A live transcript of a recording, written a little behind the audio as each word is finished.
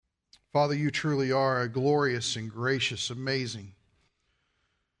Father, you truly are a glorious and gracious, amazing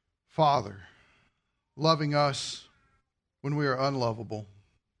Father, loving us when we are unlovable,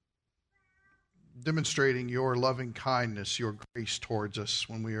 demonstrating your loving kindness, your grace towards us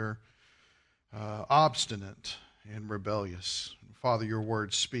when we are obstinate and rebellious. Father, your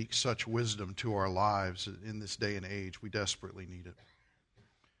word speaks such wisdom to our lives in this day and age. We desperately need it.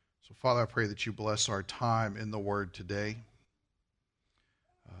 So, Father, I pray that you bless our time in the word today.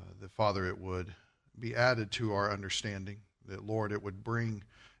 That, Father, it would be added to our understanding. That, Lord, it would bring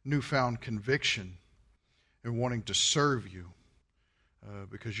newfound conviction in wanting to serve you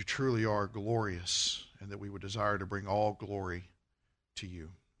because you truly are glorious, and that we would desire to bring all glory to you.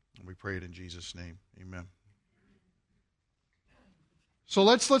 And we pray it in Jesus' name. Amen. So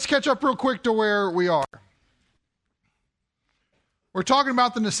let's catch up real quick to where we are. We're talking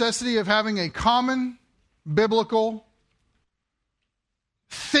about the necessity of having a common biblical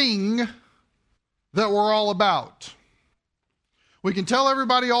thing that we're all about. We can tell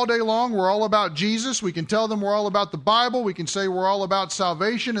everybody all day long we're all about Jesus. We can tell them we're all about the Bible. We can say we're all about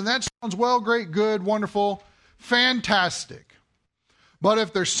salvation. And that sounds well, great, good, wonderful, fantastic. But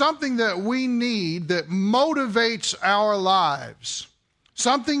if there's something that we need that motivates our lives,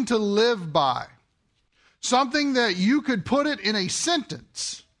 something to live by, something that you could put it in a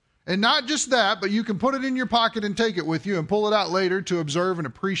sentence, and not just that, but you can put it in your pocket and take it with you and pull it out later to observe and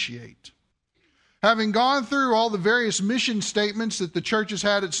appreciate. Having gone through all the various mission statements that the church has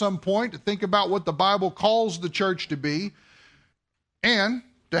had at some point, to think about what the Bible calls the church to be, and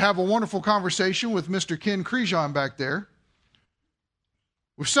to have a wonderful conversation with Mr. Ken Crejon back there,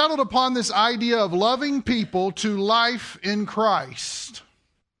 we've settled upon this idea of loving people to life in Christ.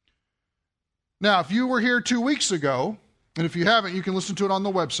 Now, if you were here 2 weeks ago, and if you haven't, you can listen to it on the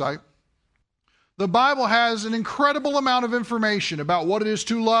website. The Bible has an incredible amount of information about what it is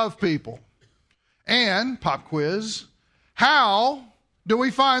to love people. And, pop quiz, how do we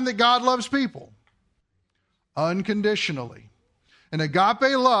find that God loves people? Unconditionally. And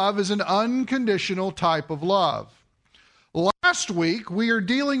agape love is an unconditional type of love. Last week, we are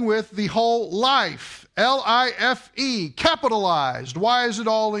dealing with the whole life, L-I-F-E, capitalized. Why is it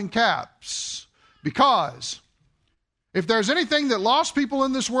all in caps? Because if there's anything that lost people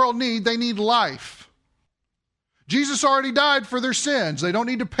in this world need, they need life. Jesus already died for their sins. They don't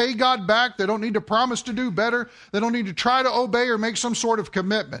need to pay God back. They don't need to promise to do better. They don't need to try to obey or make some sort of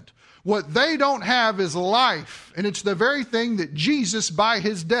commitment. What they don't have is life, and it's the very thing that Jesus, by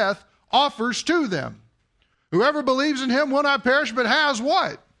his death, offers to them. Whoever believes in him will not perish, but has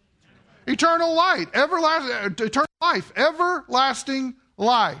what? Eternal life, everlasting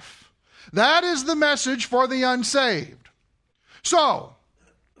life. That is the message for the unsaved. So,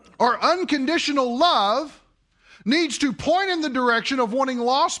 our unconditional love needs to point in the direction of wanting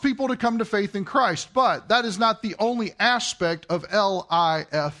lost people to come to faith in Christ. But that is not the only aspect of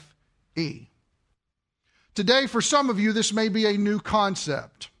L-I-F-E. Today, for some of you, this may be a new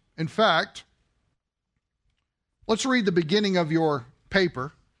concept. In fact, let's read the beginning of your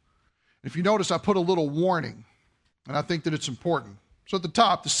paper. If you notice, I put a little warning, and I think that it's important. So at the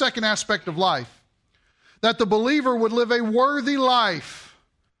top, the second aspect of life, that the believer would live a worthy life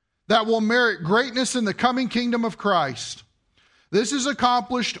that will merit greatness in the coming kingdom of Christ. This is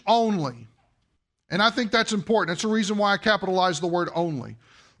accomplished only, and I think that's important. That's the reason why I capitalized the word only.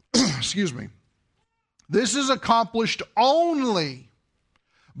 Excuse me. This is accomplished only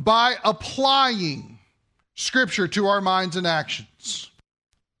by applying Scripture to our minds and actions.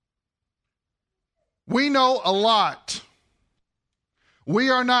 We know a lot. We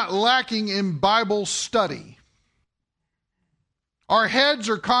are not lacking in Bible study. Our heads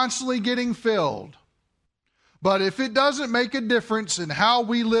are constantly getting filled. But if it doesn't make a difference in how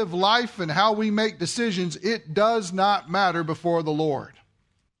we live life and how we make decisions, it does not matter before the Lord.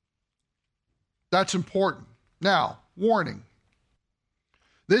 That's important. Now, warning.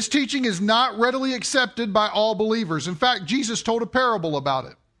 This teaching is not readily accepted by all believers. In fact, Jesus told a parable about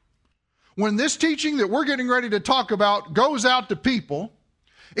it. When this teaching that we're getting ready to talk about goes out to people,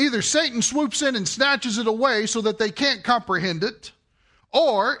 either Satan swoops in and snatches it away so that they can't comprehend it,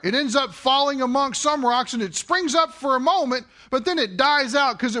 or it ends up falling among some rocks and it springs up for a moment, but then it dies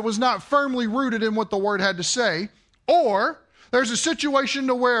out because it was not firmly rooted in what the Word had to say. Or there's a situation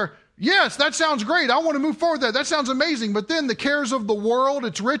to where, yes, that sounds great. I want to move forward there. That sounds amazing. But then the cares of the world,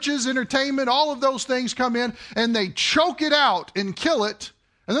 its riches, entertainment, all of those things come in and they choke it out and kill it.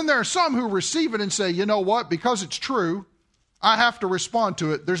 And then there are some who receive it and say, you know what, because it's true, I have to respond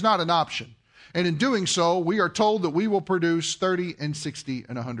to it. There's not an option. And in doing so, we are told that we will produce 30 and 60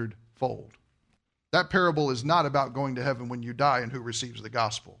 and 100-fold. That parable is not about going to heaven when you die and who receives the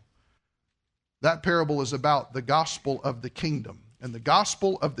gospel. That parable is about the gospel of the kingdom. And the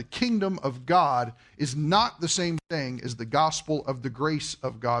gospel of the kingdom of God is not the same thing as the gospel of the grace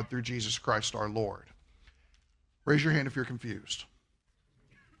of God through Jesus Christ our Lord. Raise your hand if you're confused.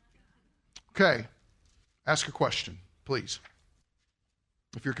 Okay. Ask a question, please.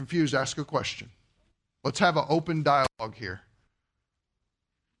 If you're confused, ask a question. Let's have an open dialogue here.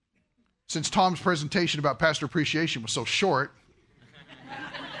 Since Tom's presentation about pastor appreciation was so short,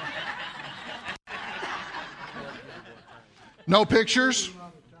 no pictures,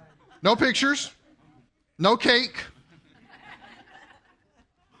 no cake,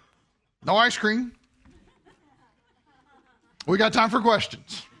 no ice cream. We got time for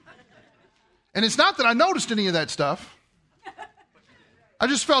questions. And it's not that I noticed any of that stuff. I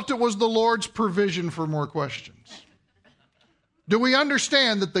just felt it was the Lord's provision for more questions. Do we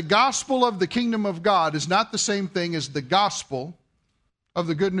understand that the gospel of the kingdom of God is not the same thing as the gospel of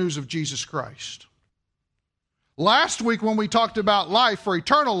the good news of Jesus Christ? Last week when we talked about life for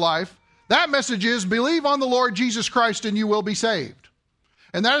eternal life, that message is believe on the Lord Jesus Christ and you will be saved.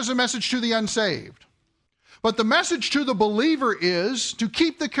 And that is a message to the unsaved. But the message to the believer is to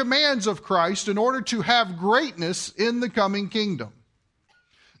keep the commands of Christ in order to have greatness in the coming kingdom.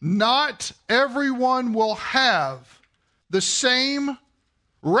 Not everyone will have the same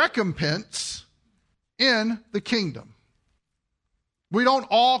recompense in the kingdom. We don't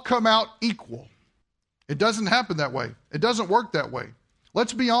all come out equal. It doesn't happen that way. It doesn't work that way.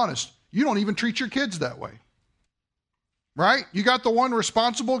 Let's be honest. You don't even treat your kids that way. Right? You got the one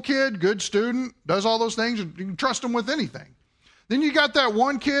responsible kid, good student, does all those things, and you can trust them with anything. Then you got that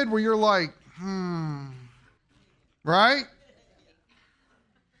one kid where you're like, right?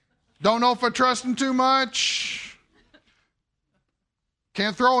 Don't know if I trust him too much.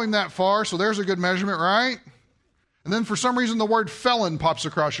 Can't throw him that far, so there's a good measurement, right? And then for some reason the word felon pops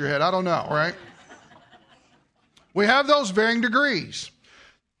across your head. I don't know, right? We have those varying degrees.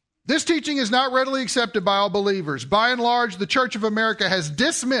 This teaching is not readily accepted by all believers. By and large, the Church of America has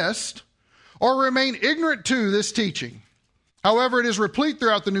dismissed or remained ignorant to this teaching. However, it is replete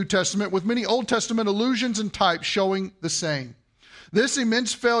throughout the New Testament with many Old Testament allusions and types showing the same. This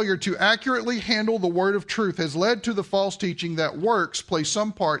immense failure to accurately handle the word of truth has led to the false teaching that works play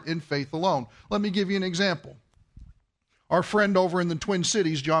some part in faith alone. Let me give you an example. Our friend over in the Twin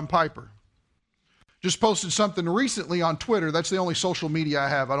Cities, John Piper, just posted something recently on Twitter. That's the only social media I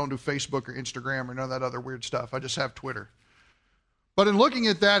have. I don't do Facebook or Instagram or none of that other weird stuff. I just have Twitter. But in looking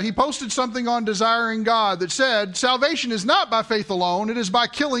at that, he posted something on Desiring God that said, salvation is not by faith alone, it is by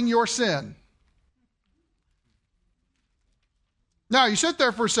killing your sin. Now, you sit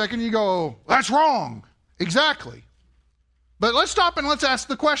there for a second and you go, that's wrong. Exactly. But let's stop and let's ask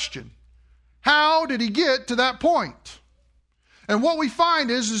the question. How did he get to that point? And what we find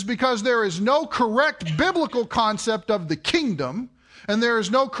is because there is no correct biblical concept of the kingdom, and there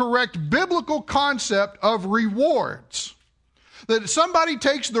is no correct biblical concept of rewards. That somebody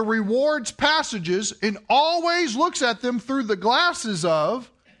takes the rewards passages and always looks at them through the glasses of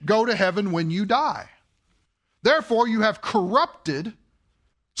go to heaven when you die. Therefore, you have corrupted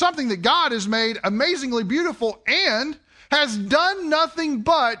something that God has made amazingly beautiful and has done nothing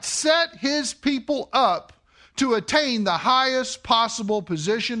but set his people up to attain the highest possible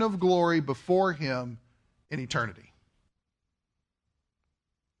position of glory before him in eternity.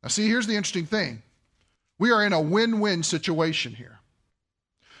 Now see, here's the interesting thing. We are in a win-win situation here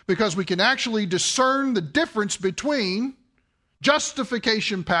because we can actually discern the difference between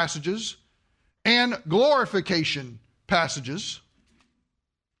justification passages and glorification passages.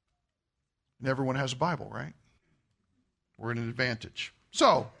 And everyone has a Bible, right? We're at an advantage.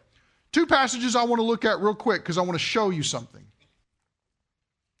 So, two passages I want to look at real quick because I want to show you something.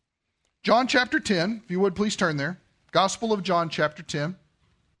 John chapter 10, if you would please turn there. Gospel of John chapter 10.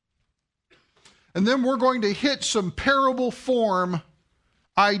 And then we're going to hit some parable form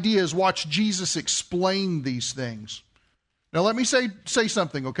ideas. Watch Jesus explain these things. Now let me say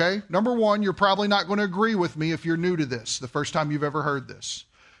something, okay? Number one, you're probably not going to agree with me if you're new to this, the first time you've ever heard this.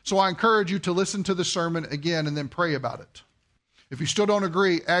 So I encourage you to listen to the sermon again and then pray about it. If you still don't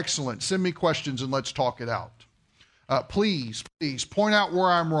agree, excellent. Send me questions and let's talk it out. Please point out where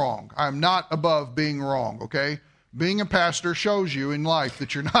I'm wrong. I'm not above being wrong, okay? Being a pastor shows you in life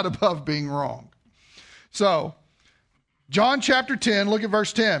that you're not above being wrong. So, John chapter 10, look at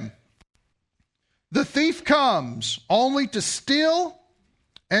verse 10. The thief comes only to steal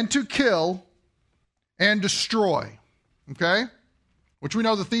and to kill and destroy. Okay? Which we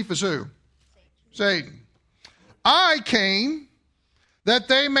know the thief is who? Satan. I came that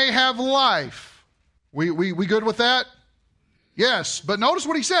they may have life. We good with that? Yes. But notice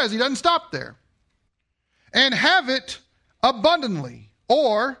what he says. He doesn't stop there. and have it abundantly,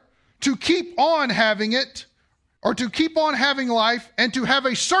 or to keep on having it, or to keep on having life and to have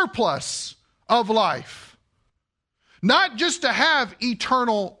a surplus of life. Not just to have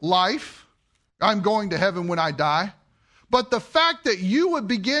eternal life, I'm going to heaven when I die, but the fact that you would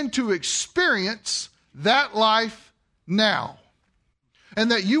begin to experience that life now.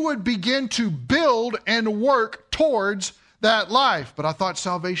 And that you would begin to build and work towards that life. But I thought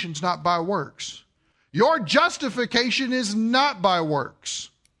salvation's not by works. Your justification is not by works.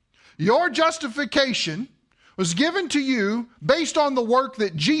 Your justification was given to you based on the work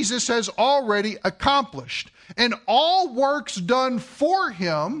that Jesus has already accomplished. And all works done for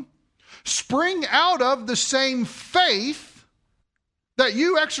him spring out of the same faith that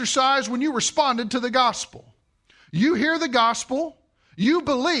you exercised when you responded to the gospel. You hear the gospel, you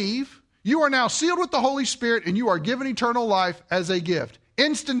believe, you are now sealed with the Holy Spirit, and you are given eternal life as a gift.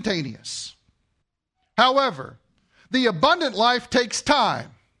 Instantaneous. However, the abundant life takes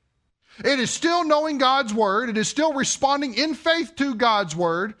time. It is still knowing God's word. It is still responding in faith to God's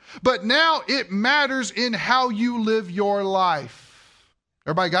word. But now it matters in how you live your life.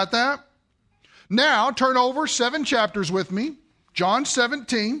 Everybody got that? Now turn over 7 chapters with me. John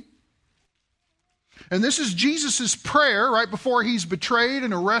 17. And this is Jesus' prayer right before he's betrayed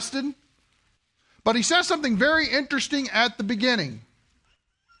and arrested. But he says something very interesting at the beginning.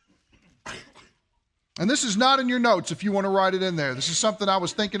 And this is not in your notes if you want to write it in there. This is something I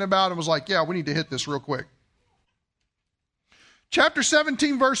was thinking about and was like, yeah, we need to hit this real quick. Chapter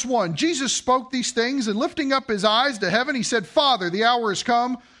 17, verse 1. Jesus spoke these things, and lifting up his eyes to heaven, he said, Father, the hour has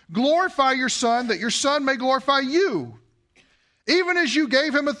come. Glorify your Son, that your Son may glorify you. Even as you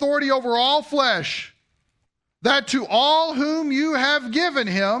gave him authority over all flesh, that to all whom you have given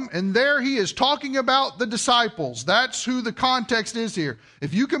him, and there he is talking about the disciples. That's who the context is here.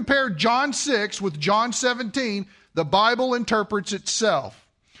 If you compare John 6 with John 17, the Bible interprets itself.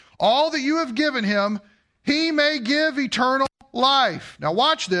 All that you have given him, he may give eternal life. Now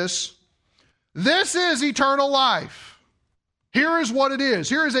watch this. This is eternal life. Here is what it is.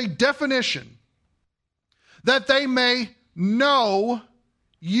 Here is a definition. That they may know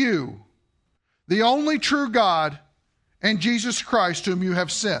you, the only true God, and Jesus Christ whom you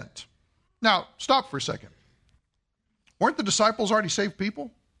have sent. Now, stop for a second. Weren't the disciples already saved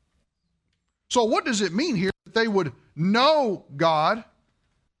people? So what does it mean here that they would know God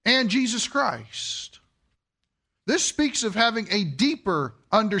and Jesus Christ? This speaks of having a deeper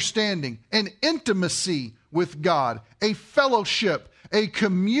understanding, an intimacy with God, a fellowship, a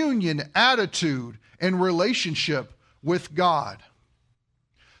communion attitude and relationship with God.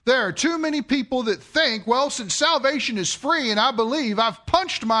 There are too many people that think, well, since salvation is free and I believe I've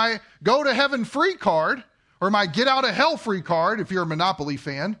punched my go to heaven free card or my get out of hell free card, if you're a Monopoly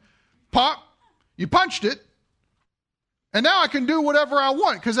fan, pop, you punched it, and now I can do whatever I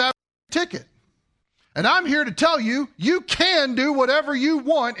want because I have a ticket. And I'm here to tell you, you can do whatever you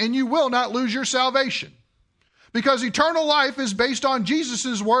want and you will not lose your salvation. Because eternal life is based on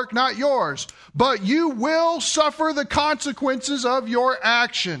Jesus' work, not yours. But you will suffer the consequences of your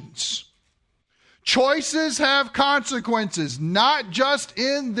actions. Choices have consequences, not just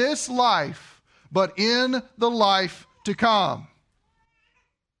in this life, but in the life to come.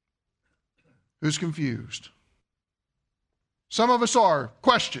 Who's confused? Some of us are.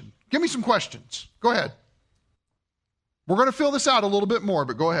 Question. Give me some questions. Go ahead. We're going to fill this out a little bit more,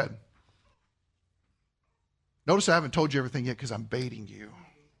 but go ahead. Notice I haven't told you everything yet because I'm baiting you.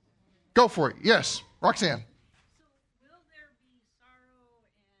 Go for it. Yes, Roxanne. So will there be sorrow and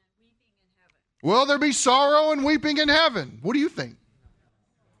weeping in heaven? Will there be sorrow and weeping in heaven? What do you think?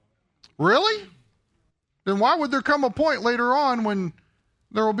 Really? Then why would there come a point later on when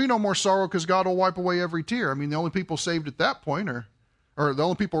there will be no more sorrow because God will wipe away every tear? I mean, the only people saved at that point or the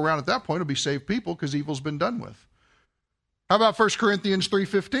only people around at that point will be saved people because evil's been done with. How about 1 Corinthians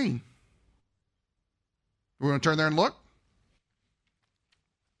 3:15? We're going to turn there and look.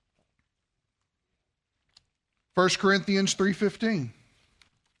 1 Corinthians 3:15.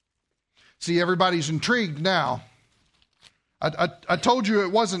 See, everybody's intrigued now. I told you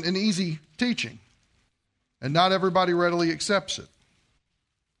it wasn't an easy teaching, and not everybody readily accepts it.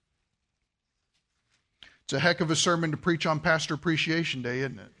 It's a heck of a sermon to preach on Pastor Appreciation Day,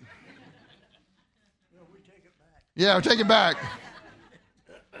 isn't it? No, we take it back. Yeah, we take it back.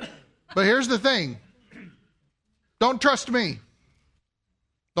 But here's the thing. Don't trust me.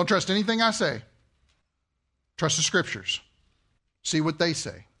 Don't trust anything I say. Trust the Scriptures. See what they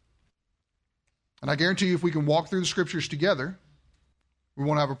say. And I guarantee you if we can walk through the Scriptures together, we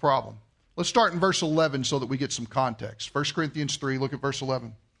won't have a problem. Let's start in verse 11 so that we get some context. 1 Corinthians 3, look at verse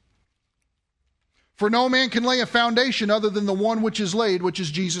 11. For no man can lay a foundation other than the one which is laid, which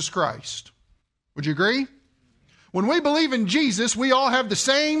is Jesus Christ. Would you agree? When we believe in Jesus, we all have the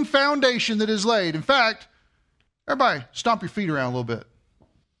same foundation that is laid. In fact, everybody, stomp your feet around a little bit.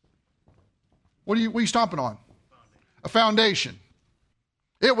 What are you stomping on? A foundation.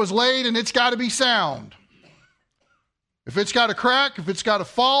 It was laid and it's got to be sound. If it's got a crack, if it's got a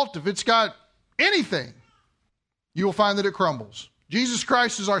fault, if it's got anything, you will find that it crumbles. Jesus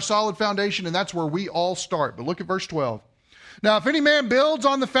Christ is our solid foundation, and that's where we all start. But look at verse 12. Now, if any man builds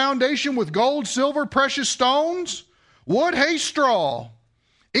on the foundation with gold, silver, precious stones, wood, hay, straw,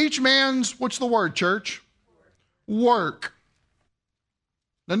 each man's, what's the word, church? Work.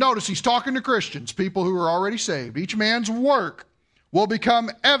 Now notice he's talking to Christians, people who are already saved. Each man's work will become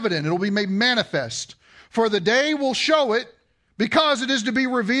evident. It will be made manifest. For the day will show it, because it is to be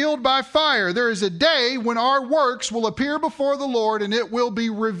revealed by fire. There is a day when our works will appear before the Lord, and it will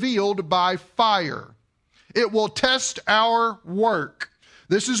be revealed by fire. It will test our work.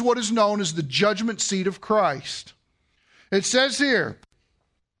 This is what is known as the judgment seat of Christ. It says here,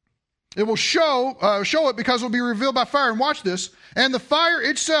 it will show it because it will be revealed by fire. And watch this. And the fire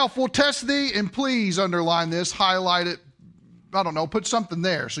itself will test thee, and please underline this, highlight it, I don't know, put something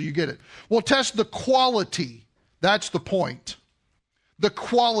there so you get it. Will test the quality. That's the point. The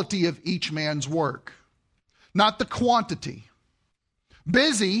quality of each man's work, not the quantity.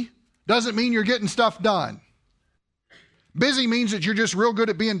 Busy doesn't mean you're getting stuff done. Busy means that you're just real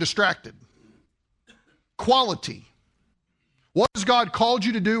good at being distracted. Quality. What has God called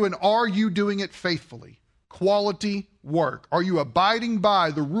you to do, and are you doing it faithfully? Quality work. Are you abiding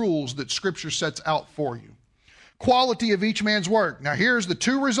by the rules that Scripture sets out for you? Quality of each man's work. Now here's the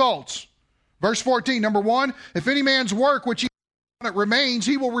two results. Verse 14, number 1, if any man's work which he it remains,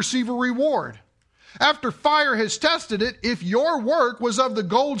 he will receive a reward. After fire has tested it, if your work was of the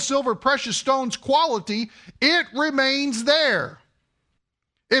gold, silver, precious stones quality, it remains there.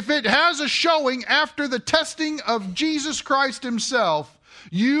 If it has a showing after the testing of Jesus Christ himself,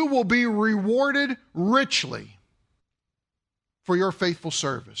 you will be rewarded richly for your faithful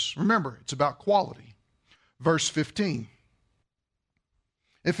service. Remember, it's about quality. Verse 15.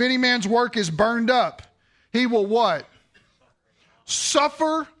 If any man's work is burned up, he will what?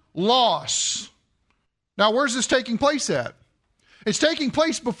 Suffer loss. Now, where's this taking place at? It's taking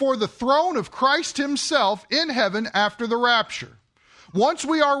place before the throne of Christ himself in heaven after the rapture. Once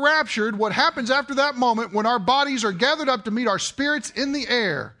we are raptured, what happens after that moment when our bodies are gathered up to meet our spirits in the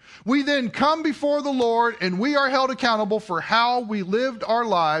air, we then come before the Lord and we are held accountable for how we lived our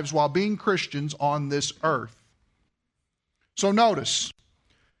lives while being Christians on this earth. So notice,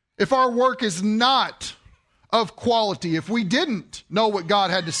 if our work is not of quality, if we didn't know what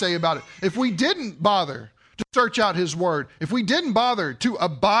God had to say about it, if we didn't bother to search out his word, if we didn't bother to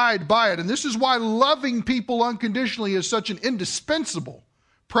abide by it, and this is why loving people unconditionally is such an indispensable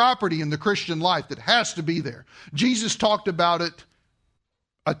property in the Christian life that has to be there. Jesus talked about it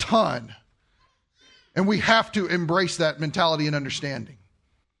a ton, and we have to embrace that mentality and understanding.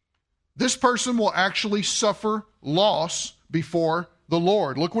 This person will actually suffer loss before the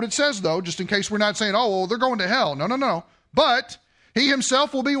Lord. Look what it says, though, just in case we're not saying, oh, well, they're going to hell. No. But he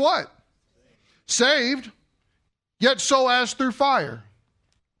himself will be what? Saved, yet so as through fire.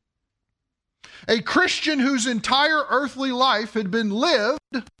 A Christian whose entire earthly life had been lived,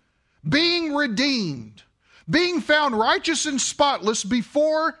 being redeemed, being found righteous and spotless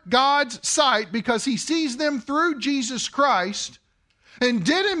before God's sight because he sees them through Jesus Christ, and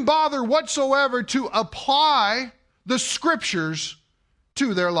didn't bother whatsoever to apply the Scriptures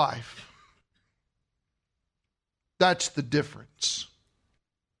to their life. That's the difference.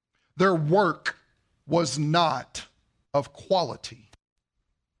 Their work was not of quality.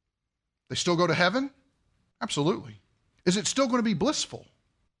 They still go to heaven? Absolutely. Is it still going to be blissful?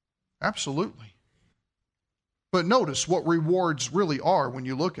 Absolutely. But notice what rewards really are when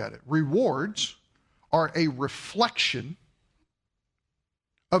you look at it. Rewards are a reflection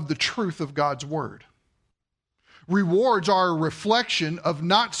of the truth of God's word. Rewards are a reflection of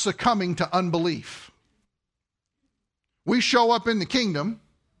not succumbing to unbelief. We show up in the kingdom,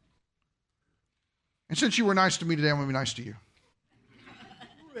 and since you were nice to me today, I'm going to be nice to you.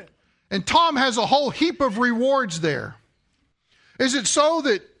 And Tom has a whole heap of rewards there. Is it so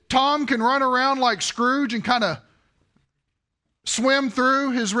that Tom can run around like Scrooge and kind of swim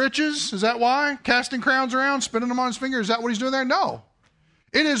through his riches? Is that why? Casting crowns around, spinning them on his finger? Is that what he's doing there? No.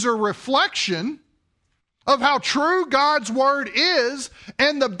 It is a reflection of how true God's word is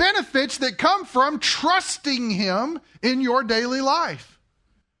and the benefits that come from trusting him in your daily life.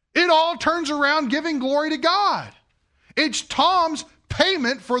 It all turns around giving glory to God. It's Tom's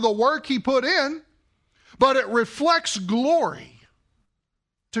payment for the work he put in but it reflects glory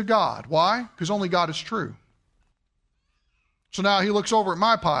to God. Why? Because only God is true. So now he looks over at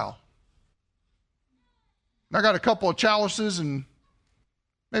my pile. And I got a couple of chalices and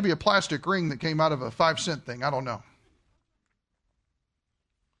maybe a plastic ring that came out of a 5-cent thing. I don't know.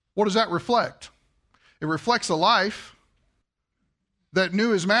 What does that reflect? It reflects a life that knew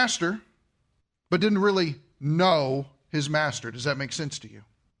his master, but didn't really know his master. Does that make sense to you?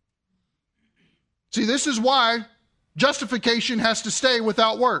 See, this is why justification has to stay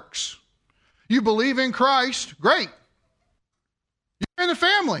without works. You believe in Christ, great. You're in the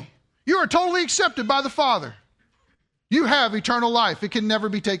family. You are totally accepted by the Father. You have eternal life. It can never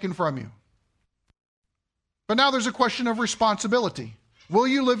be taken from you. But now there's a question of responsibility. Will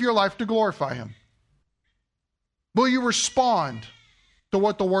you live your life to glorify him? Will you respond to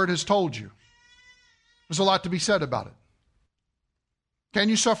what the Word has told you? There's a lot to be said about it. Can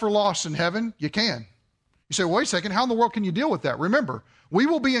you suffer loss in heaven? You can. You say, wait a second, how in the world can you deal with that? Remember, we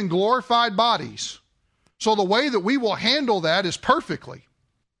will be in glorified bodies. So the way that we will handle that is perfectly.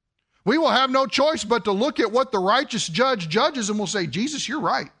 We will have no choice but to look at what the righteous judge judges and we'll say, Jesus, you're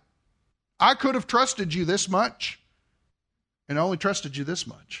right. I could have trusted you this much, and I only trusted you this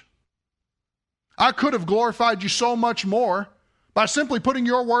much. I could have glorified you so much more by simply putting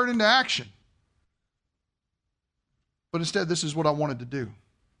your word into action. But instead, this is what I wanted to do.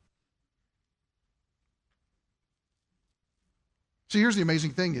 See, here's the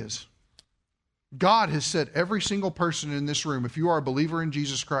amazing thing is, God has set every single person in this room, if you are a believer in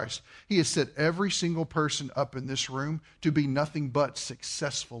Jesus Christ, he has set every single person up in this room to be nothing but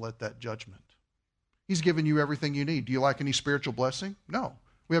successful at that judgment. He's given you everything you need. Do you like any spiritual blessing? No.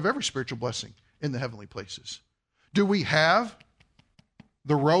 We have every spiritual blessing in the heavenly places. Do we have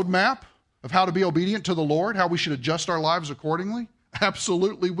the roadmap of how to be obedient to the Lord, how we should adjust our lives accordingly?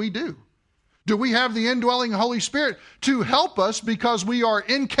 Absolutely we do. Do we have the indwelling Holy Spirit to help us because we are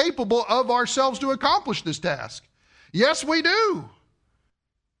incapable of ourselves to accomplish this task? Yes, we do.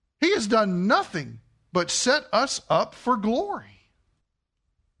 He has done nothing but set us up for glory.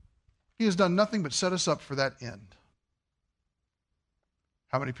 He has done nothing but set us up for that end.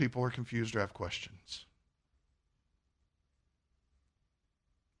 How many people are confused or have questions?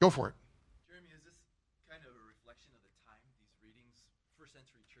 Go for it. Jeremy, is this kind of a reflection of the time, these readings? First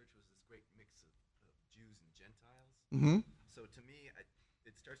century church was this great mix of Jews and Gentiles. Mm-hmm. So to me,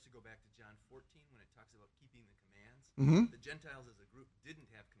 it starts to go back to John 14 when it talks about keeping the commands. Mm-hmm. The Gentiles as a group didn't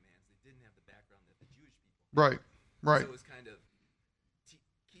have commands. They didn't have the background that the Jewish people had. Right, right. So it was kind of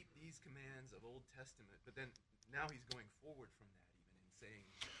keep these commands of Old Testament, but then now he's going forward from that even and saying,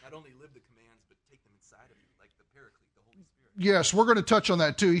 not only live the commands, but take them inside of you, like the Paraclete, the Holy Spirit. Yes, we're going to touch on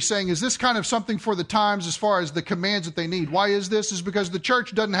that too. He's saying, is this kind of something for the times as far as the commands that they need? Why is this? Is because the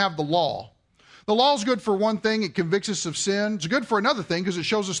church doesn't have the law. The law is good for one thing. It convicts us of sin. It's good for another thing because it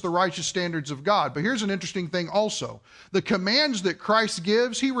shows us the righteous standards of God. But here's an interesting thing also. The commands that Christ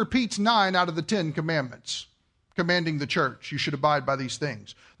gives, he repeats 9 out of the 10 commandments, commanding the church. You should abide by these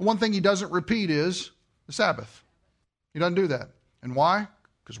things. The one thing he doesn't repeat is the Sabbath. He doesn't do that. And why?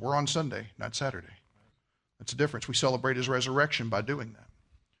 Because we're on Sunday, not Saturday. That's the difference. We celebrate his resurrection by doing that.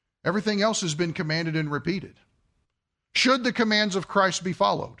 Everything else has been commanded and repeated. Should the commands of Christ be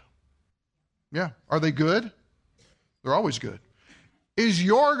followed? Yeah. Are they good? They're always good. Is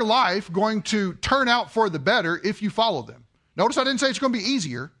your life going to turn out for the better if you follow them? Notice I didn't say it's going to be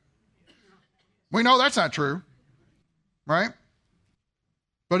easier. We know that's not true, right?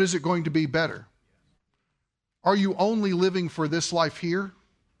 But is it going to be better? Are you only living for this life here?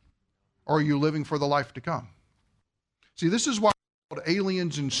 Or are you living for the life to come? See, this is why we're called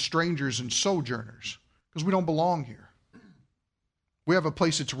aliens and strangers and sojourners, because we don't belong here. We have a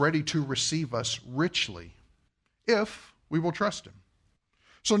place that's ready to receive us richly if we will trust him.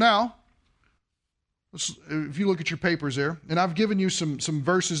 So now, if you look at your papers there, and I've given you some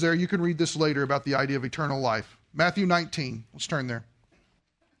verses there, you can read this later about the idea of eternal life. Matthew 19, let's turn there.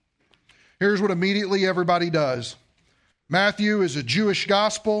 Here's what immediately everybody does. Matthew is a Jewish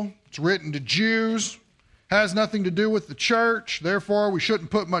gospel. It's written to Jews, has nothing to do with the church. Therefore, we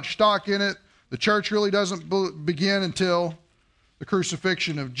shouldn't put much stock in it. The church really doesn't begin until the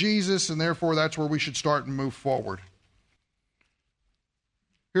crucifixion of Jesus, and therefore that's where we should start and move forward.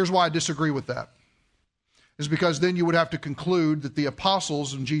 Here's why I disagree with that. Is because then you would have to conclude that the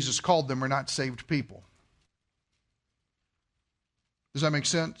apostles, and Jesus called them, are not saved people. Does that make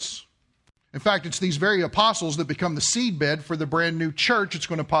sense? In fact, it's these very apostles that become the seedbed for the brand new church that's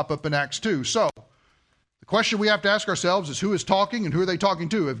going to pop up in Acts 2. So, the question we have to ask ourselves is who is talking and who are they talking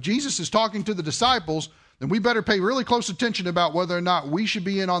to? If Jesus is talking to the disciples, then we better pay really close attention about whether or not we should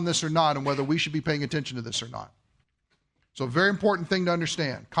be in on this or not, and whether we should be paying attention to this or not. So a very important thing to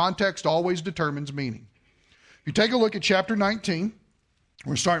understand. Context always determines meaning. If you take a look at chapter 19,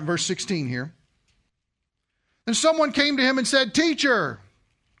 we're starting verse 16 here. Then someone came to him and said, "Teacher,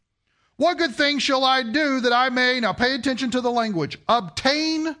 what good thing shall I do that I may," now pay attention to the language,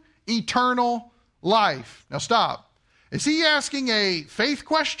 "obtain eternal life?" Now stop. Is he asking a faith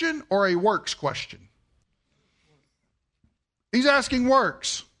question or a works question? He's asking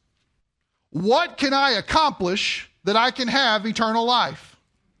works. What can I accomplish that I can have eternal life?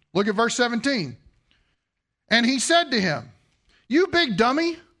 Look at verse 17. And he said to him, "You big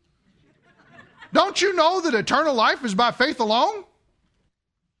dummy, don't you know that eternal life is by faith alone?"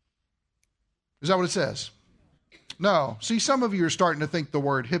 Is that what it says? No. See, some of you are starting to think the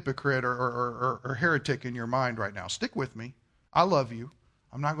word hypocrite or heretic in your mind right now. Stick with me. I love you.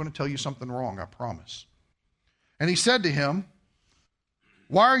 I'm not going to tell you something wrong, I promise. And he said to him,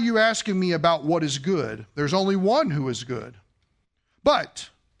 "Why are you asking me about what is good? There's only one who is good. But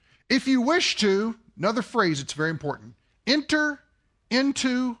if you wish to," another phrase, it's very important, "enter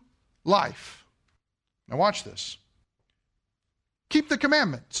into life." Now watch this. "Keep the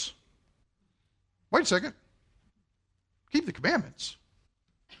commandments." Wait a second. Keep the commandments.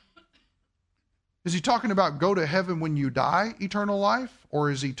 Is he talking about go to heaven when you die, eternal life? Or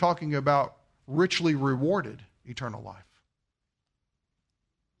is he talking about richly rewarded eternal life?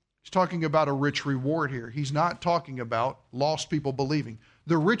 He's talking about a rich reward here. He's not talking about lost people believing.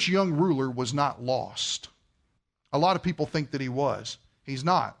 The rich young ruler was not lost. A lot of people think that he was. He's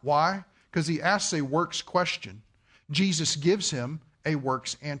not. Why? Because he asks a works question. Jesus gives him a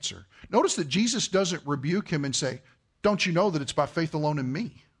works answer. Notice that Jesus doesn't rebuke him and say, "Don't you know that it's by faith alone in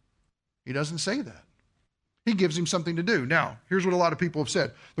me?" He doesn't say that. He gives him something to do. Now, here's what a lot of people have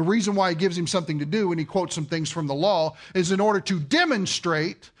said. The reason why he gives him something to do, and he quotes some things from the law, is in order to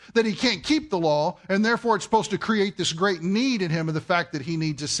demonstrate that he can't keep the law, and therefore it's supposed to create this great need in him of the fact that he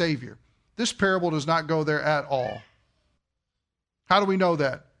needs a Savior. This parable does not go there at all. How do we know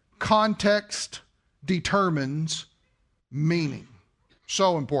that? Context determines meaning.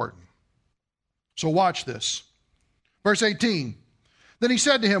 So important. So watch this. Verse 18. Then he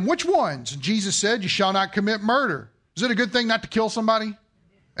said to him, "Which ones?" And Jesus said, "You shall not commit murder." Is it a good thing not to kill somebody?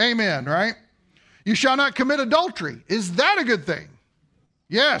 Amen, right? "You shall not commit adultery." Is that a good thing?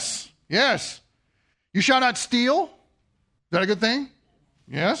 Yes, yes. "You shall not steal." Is that a good thing?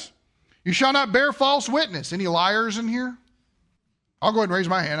 Yes. "You shall not bear false witness." Any liars in here? I'll go ahead and raise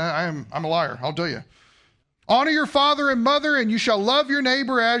my hand. I'm a liar, I'll tell you. "Honor your father and mother, and you shall love your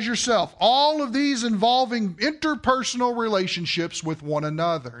neighbor as yourself." All of these involving interpersonal relationships with one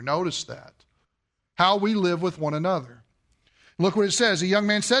another. Notice that. How we live with one another. Look what it says. A young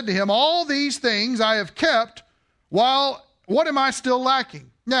man said to him, "All these things I have kept, while what am I still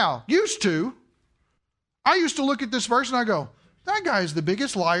lacking?" Now, I used to look at this verse and I go, that guy is the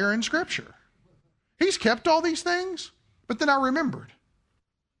biggest liar in Scripture. He's kept all these things. But then I remembered.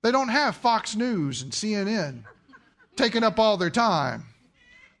 They don't have Fox News and CNN taking up all their time.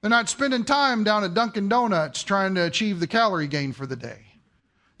 They're not spending time down at Dunkin' Donuts trying to achieve the calorie gain for the day.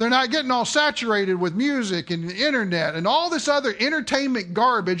 They're not getting all saturated with music and the internet and all this other entertainment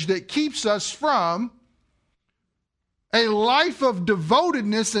garbage that keeps us from a life of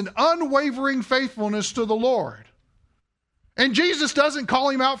devotedness and unwavering faithfulness to the Lord. And Jesus doesn't call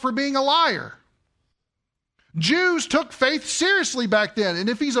him out for being a liar. Jews took faith seriously back then. And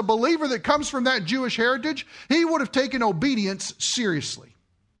if he's a believer that comes from that Jewish heritage, he would have taken obedience seriously.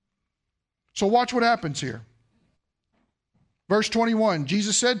 So watch what happens here. Verse 21,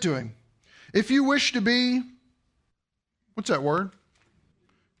 Jesus said to him, "If you wish to be," what's that word?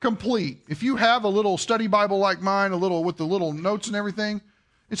 Complete. If you have a little study Bible like mine, with the little notes and everything,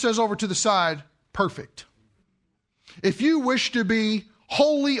 it says over to the side, perfect. If you wish to be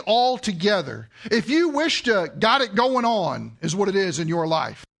holy altogether, if you wish to got it going on, is what it is in your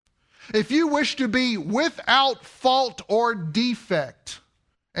life. If you wish to be without fault or defect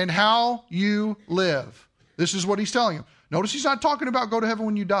in how you live, this is what he's telling him. Notice he's not talking about go to heaven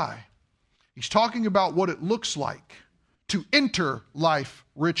when you die. He's talking about what it looks like to enter life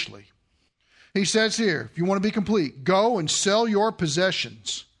richly. He says here, if you want to be complete, go and sell your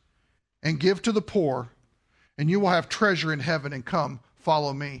possessions and give to the poor, and you will have treasure in heaven, and come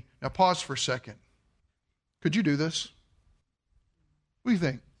follow me. Now pause for a second. Could you do this? What do you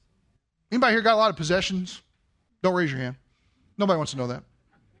think? Anybody here got a lot of possessions? Don't raise your hand. Nobody wants to know that.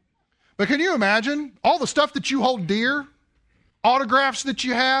 But can you imagine all the stuff that you hold dear? Autographs that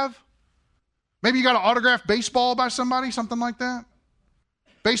you have? Maybe you got an autographed baseball by somebody, something like that.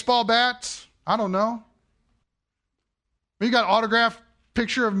 Baseball bats, I don't know. You got an autographed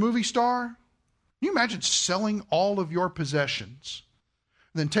picture of a movie star? Can you imagine selling all of your possessions?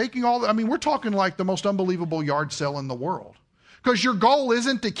 Then taking we're talking like the most unbelievable yard sale in the world. Because your goal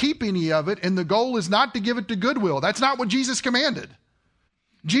isn't to keep any of it, and the goal is not to give it to Goodwill. That's not what Jesus commanded.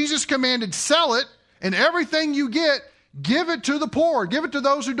 Jesus commanded, sell it, and everything you get, give it to the poor. Give it to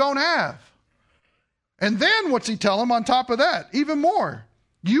those who don't have. And then what's he tell them on top of that? Even more.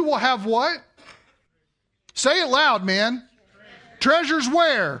 You will have what? Say it loud, man. Treasures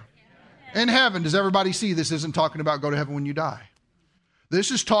where? In heaven. Does everybody see this isn't talking about go to heaven when you die?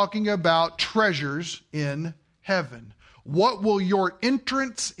 This is talking about treasures in heaven. What will your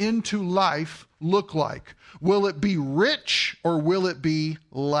entrance into life look like? Will it be rich or will it be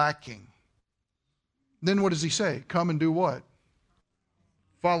lacking? Then what does he say? Come and do what?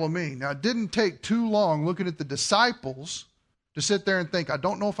 Follow me. Now, it didn't take too long looking at the disciples to sit there and think, I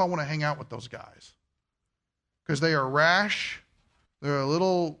don't know if I want to hang out with those guys. Because they are rash. They're a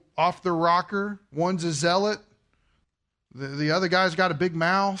little off the rocker. One's a zealot. The other guy's got a big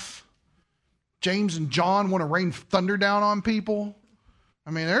mouth. James and John want to rain thunder down on people.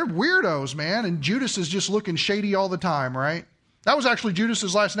 I mean, they're weirdos, man. And Judas is just looking shady all the time, right? That was actually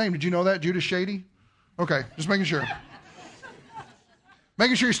Judas's last name. Did you know that? Judas Shady? Okay, just making sure.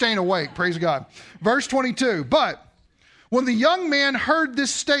 Making sure you're staying awake. Praise God. Verse 22. But when the young man heard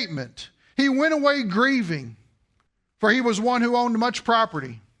this statement, he went away grieving, for he was one who owned much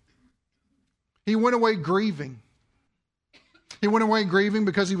property. He went away grieving. He went away grieving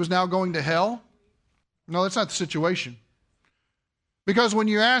because he was now going to hell? No, that's not the situation. Because when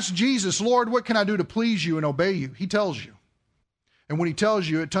you ask Jesus, Lord, what can I do to please you and obey you? He tells you. And when he tells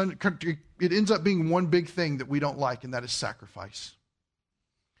you, it ends up being one big thing that we don't like, and that is sacrifice.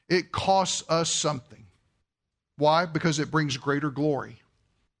 It costs us something. Why? Because it brings greater glory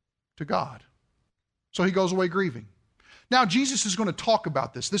to God. So he goes away grieving. Now, Jesus is going to talk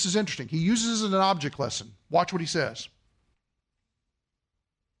about this. This is interesting. He uses it as an object lesson. Watch what he says.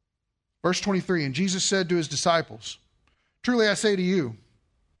 Verse 23, and Jesus said to his disciples, truly I say to you,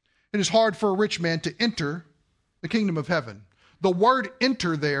 it is hard for a rich man to enter the kingdom of heaven. The word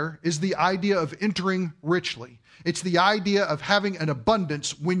enter there is the idea of entering richly. It's the idea of having an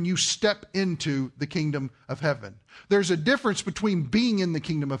abundance when you step into the kingdom of heaven. There's a difference between being in the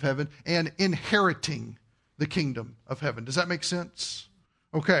kingdom of heaven and inheriting the kingdom of heaven. Does that make sense?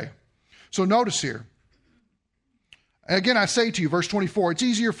 Okay. So notice here. Again, I say to you, verse 24, it's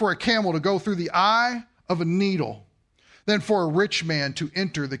easier for a camel to go through the eye of a needle than for a rich man to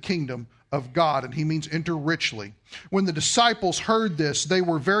enter the kingdom of God. And he means enter richly. When the disciples heard this, they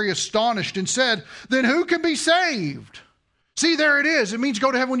were very astonished and said, then who can be saved? See, there it is. It means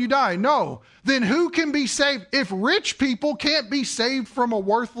go to heaven when you die. No. Then who can be saved? If rich people can't be saved from a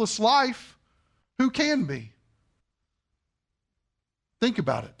worthless life, who can be? Think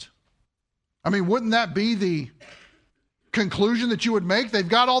about it. I mean, wouldn't that be the conclusion that you would make? They've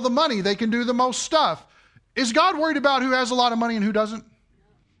got all the money. They can do the most stuff. Is God worried about who has a lot of money and who doesn't?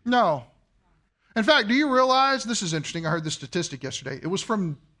 No. In fact, do you realize, this is interesting, I heard this statistic yesterday. It was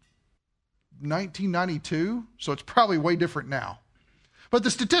from 1992, so it's probably way different now. But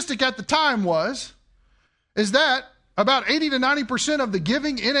the statistic at the time is that about 80 to 90% of the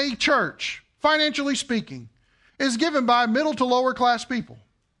giving in a church, financially speaking, is given by middle to lower class people.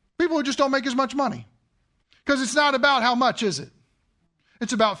 People who just don't make as much money. Because it's not about how much, is it?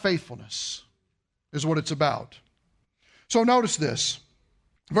 It's about faithfulness, is what it's about. So notice this.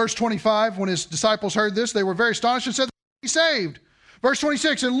 Verse 25, when his disciples heard this, they were very astonished and said, "Be saved." Verse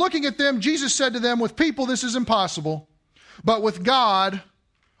 26, and looking at them, Jesus said to them, with people this is impossible, but with God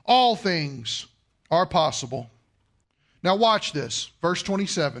all things are possible. Now watch this. Verse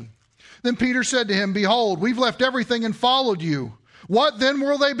 27. Then Peter said to him, behold, we've left everything and followed you. What then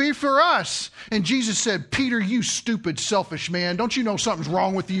will they be for us? And Jesus said, Peter, you stupid, selfish man. Don't you know something's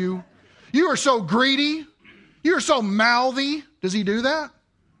wrong with you? You are so greedy. You are so mouthy. Does he do that?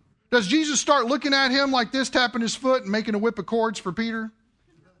 Does Jesus start looking at him like this, tapping his foot and making a whip of cords for Peter?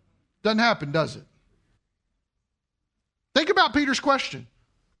 Doesn't happen, does it? Think about Peter's question.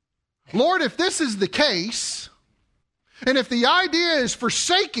 Lord, if this is the case, and if the idea is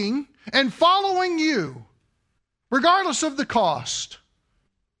forsaking and following you, regardless of the cost,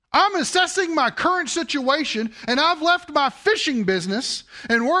 I'm assessing my current situation, and I've left my fishing business,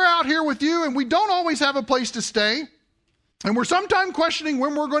 and we're out here with you, and we don't always have a place to stay, and we're sometimes questioning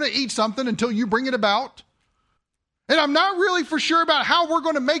when we're going to eat something until you bring it about, and I'm not really for sure about how we're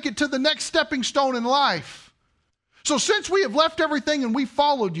going to make it to the next stepping stone in life. So since we have left everything and we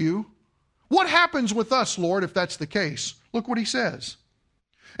followed you, what happens with us, Lord, if that's the case? Look what he says.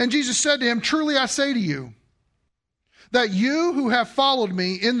 And Jesus said to him, truly I say to you, that you who have followed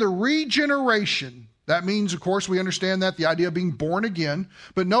me in the regeneration, that means, of course, we understand that, the idea of being born again,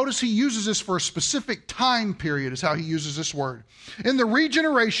 but notice he uses this for a specific time period is how he uses this word. In the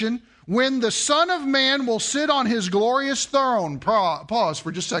regeneration, when the Son of Man will sit on his glorious throne. Pause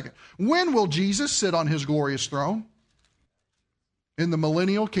for just a second. When will Jesus sit on his glorious throne? In the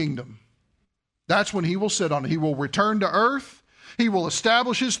millennial kingdom. That's when he will sit on it. He will return to earth. He will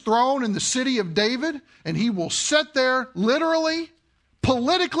establish his throne in the city of David, and he will sit there literally,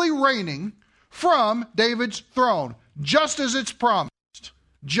 politically reigning from David's throne, just as it's promised.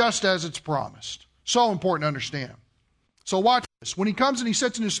 Just as it's promised. So important to understand. So watch this. When he comes and he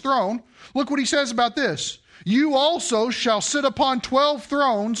sits in his throne, look what he says about this. You also shall sit upon 12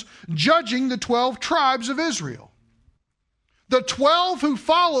 thrones, judging the 12 tribes of Israel. The 12 who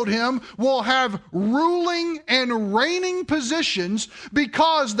followed him will have ruling and reigning positions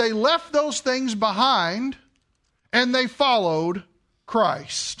because they left those things behind and they followed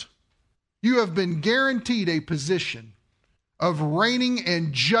Christ. You have been guaranteed a position of reigning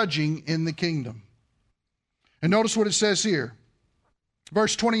and judging in the kingdom. And notice what it says here.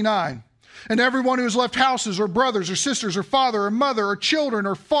 Verse 29. And everyone who has left houses or brothers or sisters or father or mother or children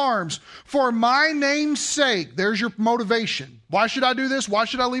or farms for my name's sake. There's your motivation. Why should I do this? Why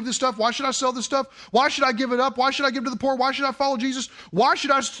should I leave this stuff? Why should I sell this stuff? Why should I give it up? Why should I give to the poor? Why should I follow Jesus? Why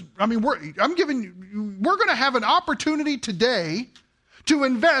should we're going to have an opportunity today to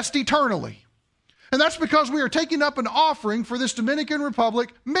invest eternally. And that's because we are taking up an offering for this Dominican Republic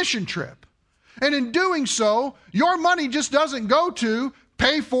mission trip. And in doing so, your money just doesn't go to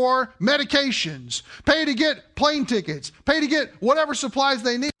pay for medications, pay to get plane tickets, pay to get whatever supplies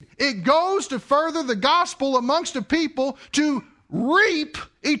they need. It goes to further the gospel amongst the people to reap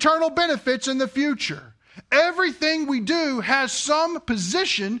eternal benefits in the future. Everything we do has some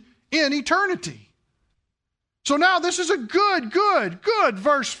position in eternity. So now this is a good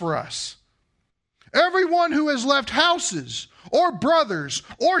verse for us. Everyone who has left houses or brothers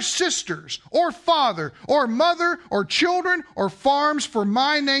or sisters or father or mother or children or farms for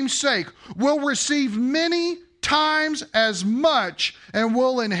my name's sake will receive many times as much and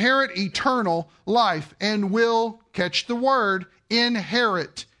will inherit eternal life and will, catch the word,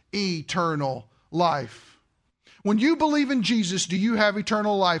 inherit eternal life. When you believe in Jesus, do you have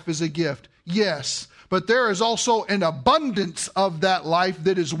eternal life as a gift? Yes. But there is also an abundance of that life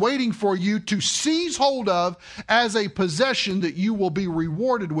that is waiting for you to seize hold of as a possession that you will be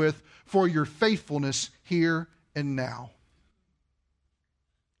rewarded with for your faithfulness here and now.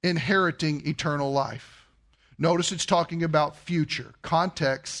 Inheriting eternal life. Notice it's talking about future.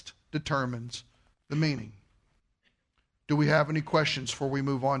 Context determines the meaning. Do we have any questions before we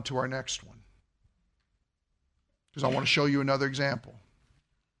move on to our next one? Because I want to show you another example.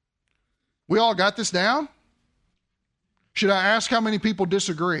 We all got this down? Should I ask how many people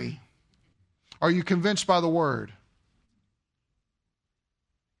disagree? Are you convinced by the word?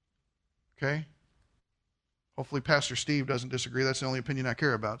 Okay. Hopefully Pastor Steve doesn't disagree. That's the only opinion I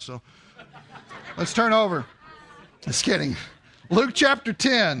care about. So let's turn over. Just kidding. Luke chapter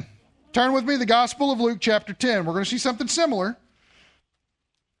 10. Turn with me to the Gospel of Luke chapter 10. We're going to see something similar.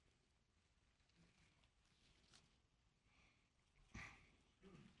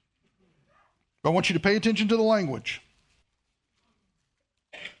 I want you to pay attention to the language.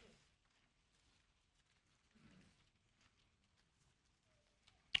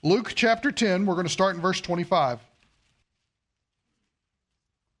 Luke chapter 10, we're going to start in verse 25.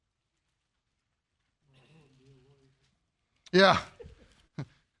 Yeah.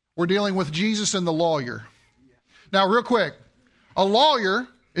 We're dealing with Jesus and the lawyer. Now, real quick, a lawyer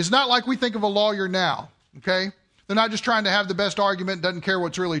is not like we think of a lawyer now, okay? They're not just trying to have the best argument, doesn't care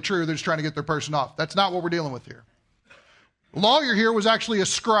what's really true. They're just trying to get their person off. That's not what we're dealing with here. Lawyer here was actually a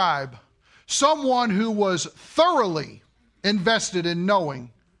scribe, someone who was thoroughly invested in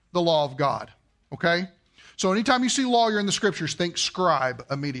knowing the law of God. Okay? So anytime you see lawyer in the scriptures, think scribe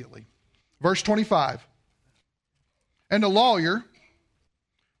immediately. Verse 25. And the lawyer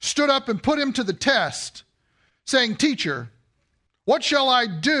stood up and put him to the test, saying, Teacher, what shall I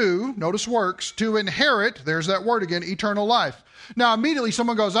do, notice works, to inherit, there's that word again, eternal life. Now immediately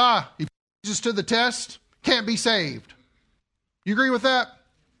someone goes, he put Jesus to the test, can't be saved. You agree with that?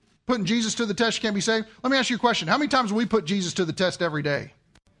 Putting Jesus to the test, you can't be saved? Let me ask you a question. How many times do we put Jesus to the test every day?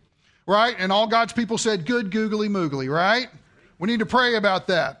 Right? And all God's people said, good googly moogly, right? We need to pray about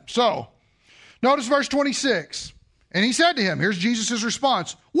that. So, notice verse 26. And he said to him, here's Jesus'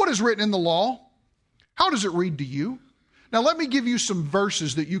 response, what is written in the law? How does it read to you? Now, let me give you some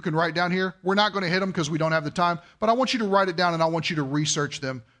verses that you can write down here. We're not going to hit them because we don't have the time, but I want you to write it down and I want you to research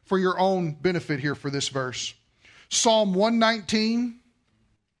them for your own benefit here for this verse. Psalm 119,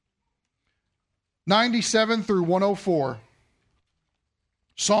 97 through 104.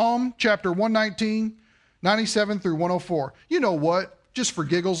 Psalm chapter 119, 97 through 104. You know what? Just for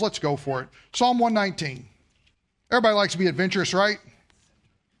giggles, let's go for it. Psalm 119. Everybody likes to be adventurous, right?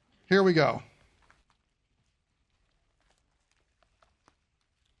 Here we go.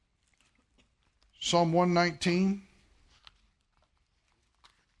 Psalm 119.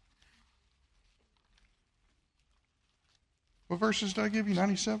 What verses did I give you?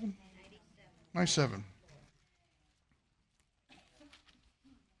 97? 97.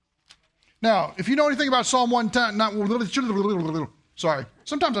 Now, if you know anything about Psalm 110, sorry,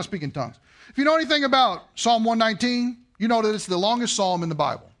 sometimes I speak in tongues. If you know anything about Psalm 119, you know that it's the longest psalm in the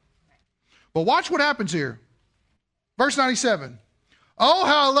Bible. But watch what happens here. Verse 97. Oh,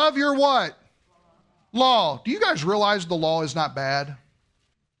 how I love your what? Law. Do you guys realize the law is not bad?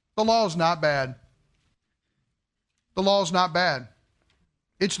 The law is not bad. The law is not bad.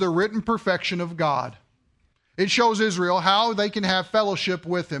 It's the written perfection of God. It shows Israel how they can have fellowship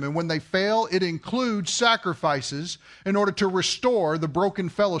with Him. And when they fail, it includes sacrifices in order to restore the broken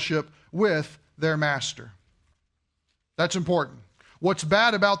fellowship with their master. That's important. What's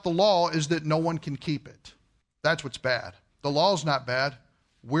bad about the law is that no one can keep it. That's what's bad. The law's not bad.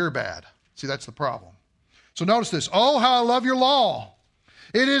 We're bad. See, that's the problem. So notice this. Oh, how I love your law.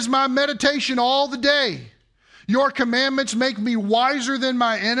 It is my meditation all the day. Your commandments make me wiser than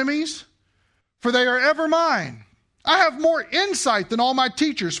my enemies, for they are ever mine. I have more insight than all my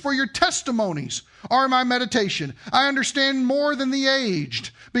teachers, for your testimonies are my meditation. I understand more than the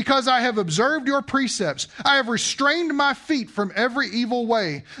aged, because I have observed your precepts. I have restrained my feet from every evil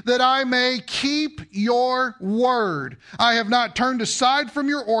way, that I may keep your word. I have not turned aside from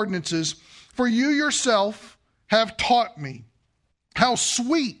your ordinances, for you yourself have taught me. How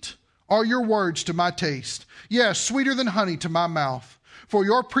sweet are your words to my taste. Yes, sweeter than honey to my mouth. For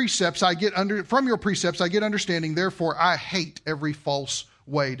your precepts from your precepts I get understanding, therefore I hate every false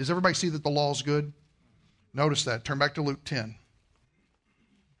way. Does everybody see that the law is good? Notice that. Turn back to Luke 10.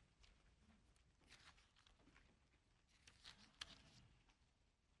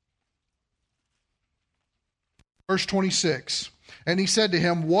 Verse 26. And he said to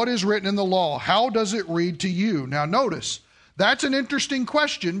him, what is written in the law? How does it read to you? Now notice, that's an interesting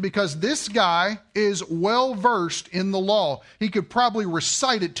question because this guy is well versed in the law. He could probably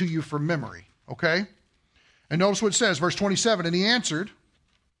recite it to you from memory, okay? And notice what it says, verse 27, and he answered,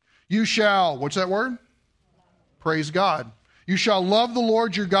 you shall, what's that word? Praise God. You shall love the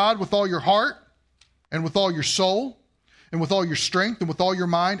Lord your God with all your heart and with all your soul and with all your strength and with all your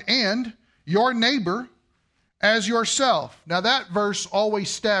mind and your neighbor as yourself. Now that verse always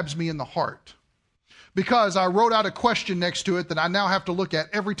stabs me in the heart because I wrote out a question next to it that I now have to look at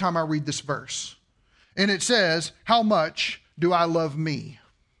every time I read this verse. And it says, how much do I love me?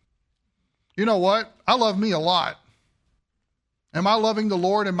 You know what? I love me a lot. Am I loving the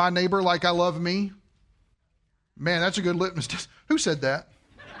Lord and my neighbor like I love me? Man, that's a good litmus test. Who said that?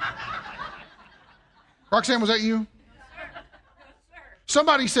 Roxanne, was that you?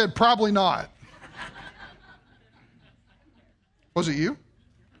 Somebody said probably not. Was it you?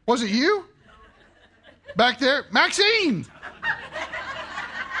 Was it you? Back there? Maxine!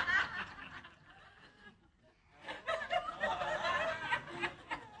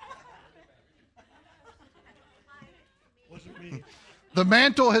 Wasn't me. The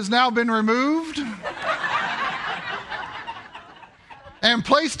mantle has now been removed and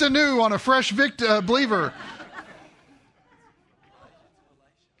placed anew on a fresh believer.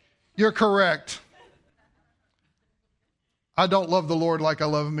 You're correct. I don't love the Lord like I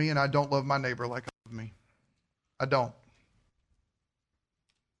love me, and I don't love my neighbor like I love me. I don't.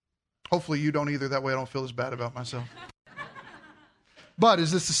 Hopefully you don't either. That way I don't feel as bad about myself. But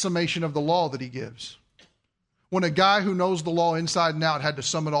is this the summation of the law that he gives? When a guy who knows the law inside and out had to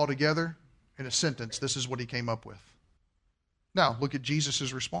sum it all together in a sentence, this is what he came up with. Now, look at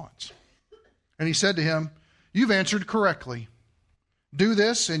Jesus' response. And he said to him, you've answered correctly. Do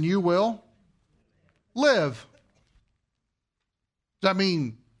this and you will live. Does that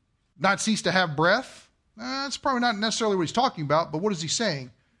mean not cease to have breath? That's probably not necessarily what he's talking about, but what is he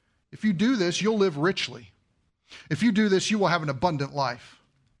saying? If you do this, you'll live richly. If you do this, you will have an abundant life.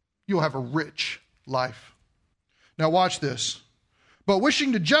 You will have a rich life. Now watch this. But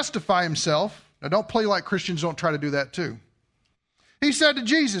wishing to justify himself, now don't play like Christians don't try to do that too. He said to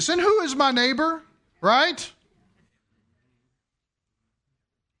Jesus, and who is my neighbor? Right?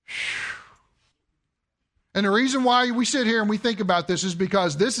 And the reason why we sit here and we think about this is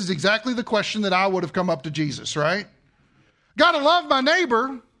because this is exactly the question that I would have come up to Jesus, right? Gotta love my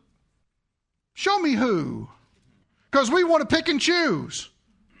neighbor. Show me who. Because we want to pick and choose.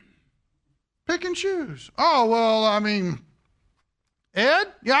 Pick and choose. Oh, well, I mean, Ed?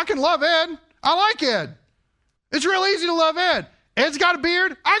 Yeah, I can love Ed. I like Ed. It's real easy to love Ed. Ed's got a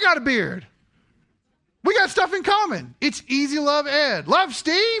beard. I got a beard. We got stuff in common. It's easy to love Ed. Love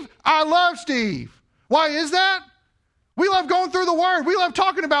Steve? I love Steve. Why is that? We love going through the Word. We love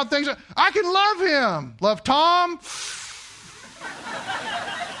talking about things. I can love him. Love Tom?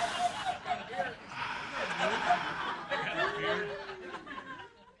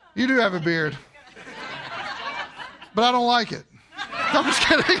 You do have a beard. But I don't like it. I'm just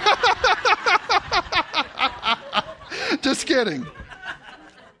kidding. Just kidding.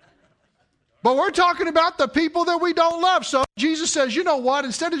 But we're talking about the people that we don't love. So Jesus says, you know what?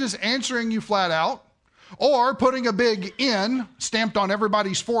 Instead of just answering you flat out or putting a big N stamped on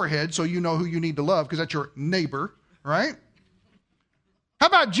everybody's forehead so you know who you need to love because that's your neighbor, right? How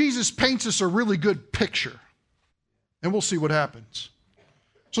about Jesus paints us a really good picture? And we'll see what happens.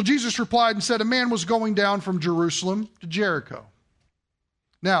 So Jesus replied and said, a man was going down from Jerusalem to Jericho.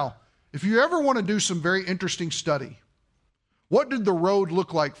 Now, if you ever want to do some very interesting study, what did the road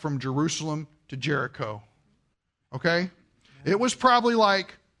look like from Jerusalem to Jericho? Okay? It was probably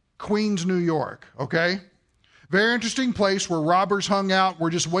like Queens, New York, okay? Very interesting place where robbers hung out.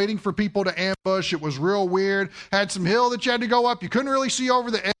 We're just waiting for people to ambush. It was real weird. Had some hill that you had to go up. You couldn't really see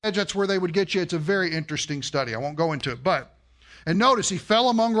over the edge. That's where they would get you. It's a very interesting study. I won't go into it. And notice, he fell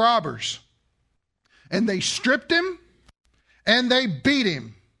among robbers. And they stripped him, and they beat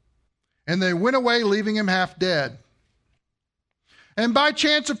him. And they went away, leaving him half dead. And by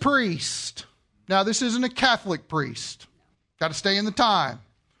chance, a priest. Now, this isn't a Catholic priest. Got to stay in the time.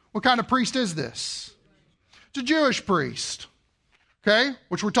 What kind of priest is this? It's a Jewish priest. Okay?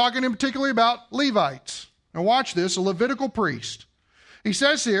 Which we're talking in particularly about Levites. Now watch this, a Levitical priest. He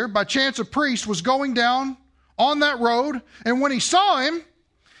says here, by chance a priest was going down on that road, and when he saw him,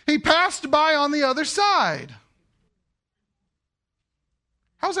 he passed by on the other side.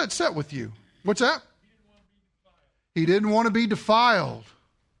 How's that set with you? What's that? He didn't want to be defiled.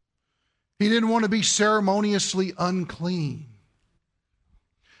 He didn't want to be ceremoniously unclean.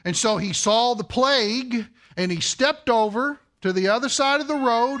 And so he saw the plague, and he stepped over to the other side of the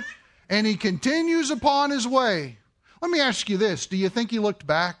road, and he continues upon his way. Let me ask you this. Do you think he looked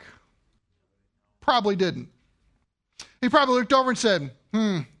back? Probably didn't. He probably looked over and said,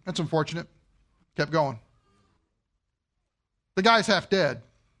 that's unfortunate. Kept going. The guy's half dead.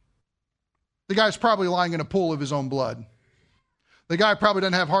 The guy's probably lying in a pool of his own blood. The guy probably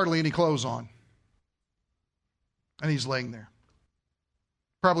doesn't have hardly any clothes on. And he's laying there.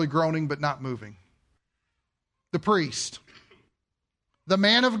 Probably groaning but not moving. The priest, the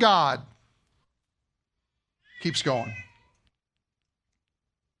man of God, keeps going.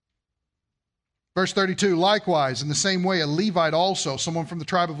 Verse 32, likewise, in the same way, a Levite also, someone from the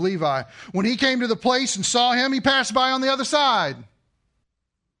tribe of Levi, when he came to the place and saw him, he passed by on the other side.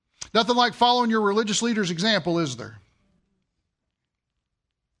 Nothing like following your religious leader's example, is there?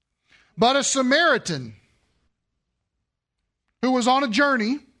 But a Samaritan who was on a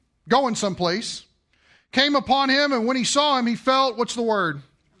journey, going someplace, came upon him, and when he saw him, he felt, what's the word?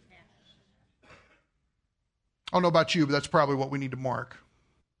 I don't know about you, but that's probably what we need to mark.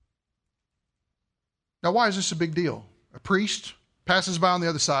 Now, why is this a big deal? A priest passes by on the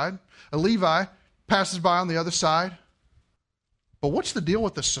other side. A Levi passes by on the other side. But what's the deal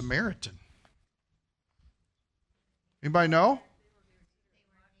with the Samaritan? Anybody know?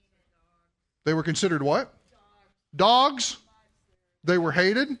 They were considered what? Dogs. They were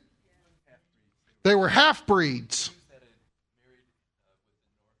hated. They were half-breeds.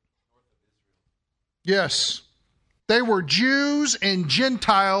 Yes. They were Jews and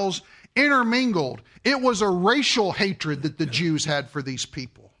Gentiles intermingled. It was a racial hatred that the Jews had for these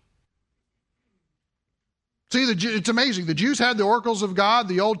people. See, it's amazing. The Jews had the oracles of God,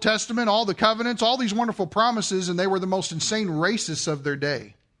 the Old Testament, all the covenants, all these wonderful promises, and they were the most insane racists of their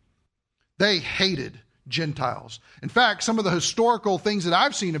day. They hated Gentiles. In fact, some of the historical things that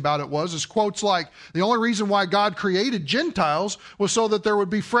I've seen about it is quotes like, the only reason why God created Gentiles was so that there would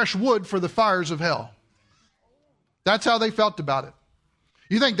be fresh wood for the fires of hell. That's how they felt about it.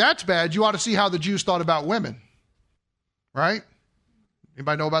 You think that's bad, you ought to see how the Jews thought about women. Right?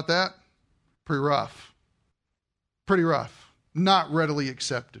 Anybody know about that? Pretty rough. Pretty rough. Not readily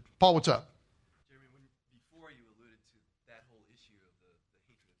accepted. Paul, what's up? Jeremy, before you alluded to that whole issue of the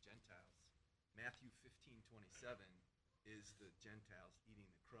hatred of Gentiles, Matthew 15:27 is the Gentiles eating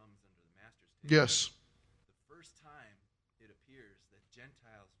the crumbs under the master's table. Yes. The first time it appears that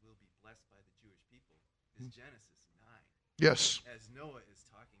Gentiles will be blessed by the Jewish people is Genesis 9. Yes. As Noah is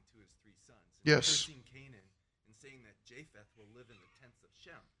talking to his three sons. Yes. Cursing Canaan and saying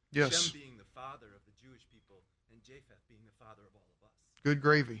Yes. Shem being the father of the Jewish people, and Japheth being the father of all of us. Good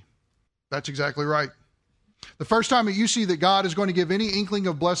gravy. That's exactly right. The first time that you see that God is going to give any inkling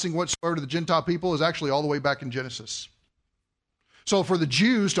of blessing whatsoever to the Gentile people is actually all the way back in Genesis. So for the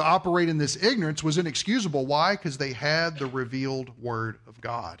Jews to operate in this ignorance was inexcusable. Why? Because they had the revealed word of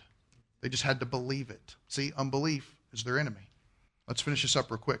God. They just had to believe it. See, unbelief is their enemy. Let's finish this up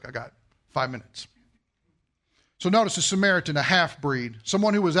real quick. I got 5 minutes. So notice a Samaritan, a half-breed,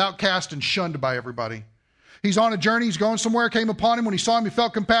 someone who was outcast and shunned by everybody. He's on a journey, he's going somewhere, came upon him. When he saw him, he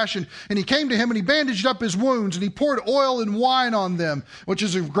felt compassion. And he came to him and he bandaged up his wounds and he poured oil and wine on them, which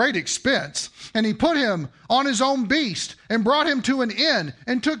is a great expense. And he put him on his own beast and brought him to an inn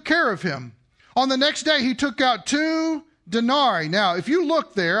and took care of him. On the next day, he took out 2 denarii. Now, if you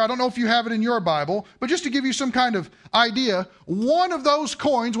look there, I don't know if you have it in your Bible, but just to give you some kind of idea, one of those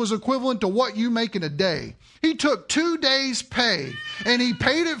coins was equivalent to what you make in a day. He took 2 days' pay and he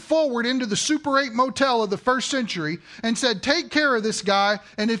paid it forward into the Super 8 motel of the first century and said, take care of this guy,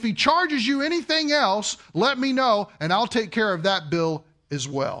 and if he charges you anything else, let me know and I'll take care of that bill as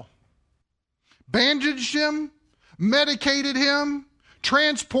well. Bandaged him, medicated him,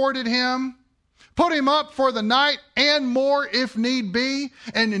 transported him, put him up for the night and more if need be,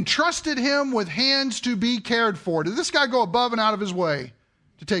 and entrusted him with hands to be cared for. Did this guy go above and out of his way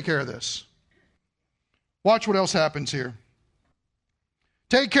to take care of this? Watch what else happens here.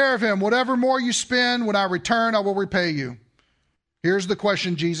 Take care of him. Whatever more you spend, when I return, I will repay you. Here's the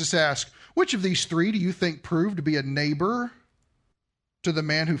question Jesus asked. Which of these 3 do you think proved to be a neighbor to the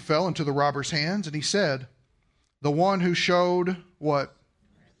man who fell into the robber's hands? And he said, the one who showed what?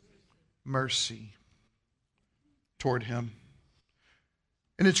 Mercy toward him.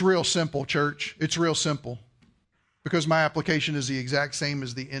 And it's real simple, church. It's real simple. Because my application is the exact same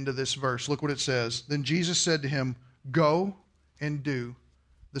as the end of this verse. Look what it says. Then Jesus said to him, go and do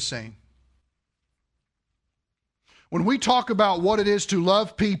the same. When we talk about what it is to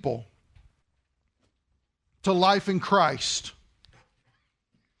love people, to life in Christ,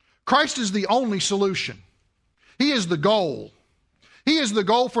 Christ is the only solution. He is the goal. He is the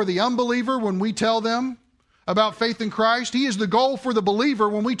goal for the unbeliever when we tell them about faith in Christ. He is the goal for the believer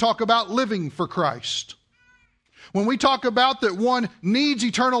when we talk about living for Christ. When we talk about that one needs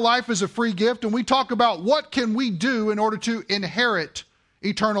eternal life as a free gift, and we talk about what can we do in order to inherit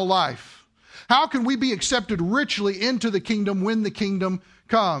eternal life. How can we be accepted richly into the kingdom when the kingdom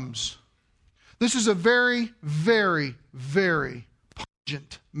comes? This is a very, very, very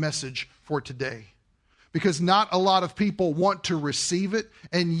pungent message for today. Because not a lot of people want to receive it,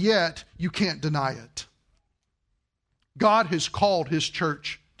 and yet you can't deny it. God has called His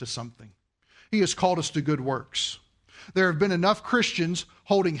church to something. He has called us to good works. There have been enough Christians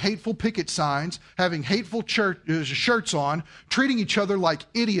holding hateful picket signs, having hateful shirts on, treating each other like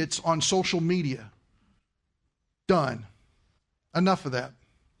idiots on social media. Done. Enough of that.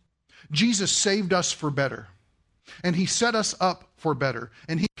 Jesus saved us for better. And He set us up for better.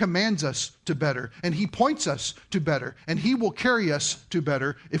 And He commands us to better. And He points us to better. And He will carry us to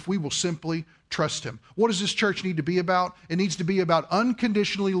better if we will simply trust Him. What does this church need to be about? It needs to be about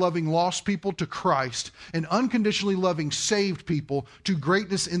unconditionally loving lost people to Christ and unconditionally loving saved people to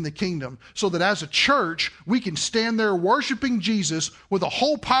greatness in the kingdom, so that as a church, we can stand there worshiping Jesus with a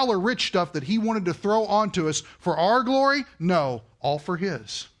whole pile of rich stuff that He wanted to throw onto us for our glory? No, all for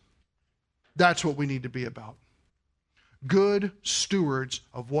His. That's what we need to be about. Good stewards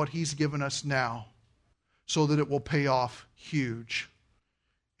of what He's given us now, so that it will pay off huge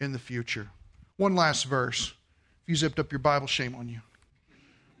in the future. One last verse. If you zipped up your Bible, shame on you.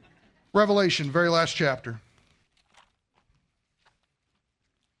 Revelation, very last chapter.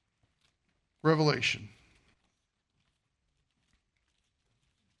 Revelation.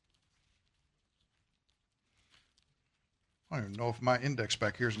 I don't even know if my index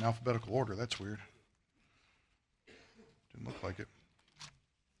back here is in alphabetical order. That's weird. Didn't look like it.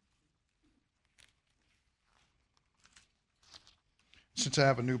 Since I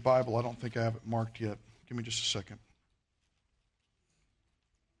have a new Bible, I don't think I have it marked yet. Give me just a second.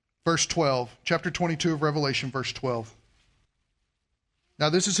 Verse 12, chapter 22 of Revelation, verse 12.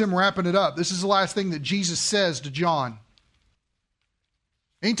 Now this is Him wrapping it up. This is the last thing that Jesus says to John.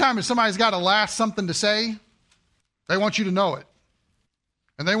 Anytime that somebody's got a last something to say, they want you to know it.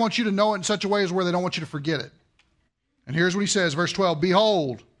 And they want you to know it in such a way as where they don't want you to forget it. And here's what He says, verse 12.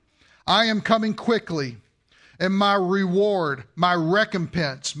 Behold, I am coming quickly. And my reward, my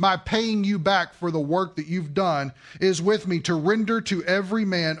recompense, my paying you back for the work that you've done is with me to render to every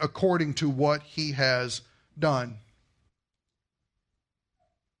man according to what he has done.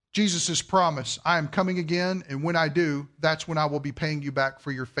 Jesus' promise, I am coming again, and when I do, that's when I will be paying you back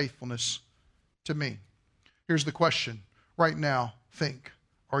for your faithfulness to me. Here's the question. Right now, think,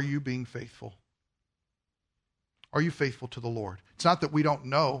 are you being faithful? Are you faithful to the Lord? It's not that we don't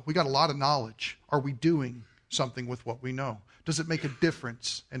know. We got a lot of knowledge. Are we doing something with what we know? Does it make a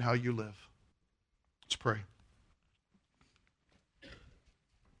difference in how you live? Let's pray.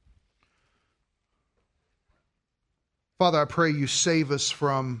 Father, I pray you save us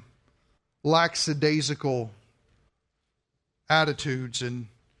from lackadaisical attitudes and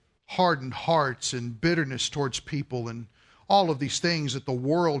hardened hearts and bitterness towards people and all of these things that the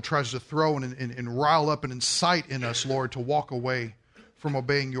world tries to throw and rile up and incite in us, Lord, to walk away from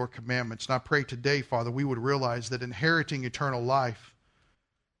obeying your commandments. And I pray today, Father, we would realize that inheriting eternal life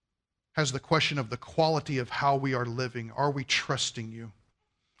has the question of the quality of how we are living. Are we trusting you?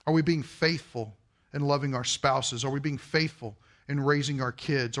 Are we being faithful in loving our spouses? Are we being faithful in raising our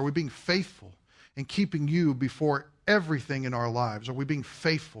kids? Are we being faithful in keeping you before everything in our lives? Are we being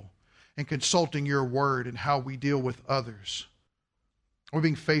faithful in consulting your word and how we deal with others? Are we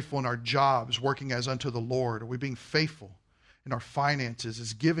being faithful in our jobs, working as unto the Lord? Are we being faithful in our finances,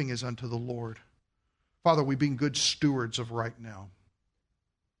 as giving as unto the Lord? Father, are we being good stewards of right now?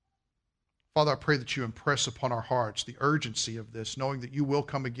 Father, I pray that you impress upon our hearts the urgency of this, knowing that you will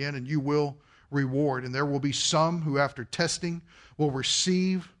come again and you will reward. And there will be some who, after testing, will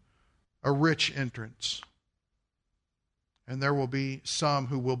receive a rich entrance. And there will be some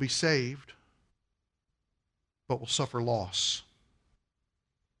who will be saved, but will suffer loss.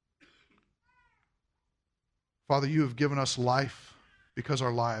 Father, you have given us life because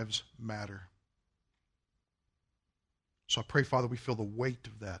our lives matter. So I pray, Father, we feel the weight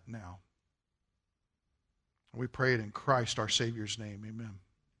of that now. And we pray it in Christ, our Savior's name. Amen.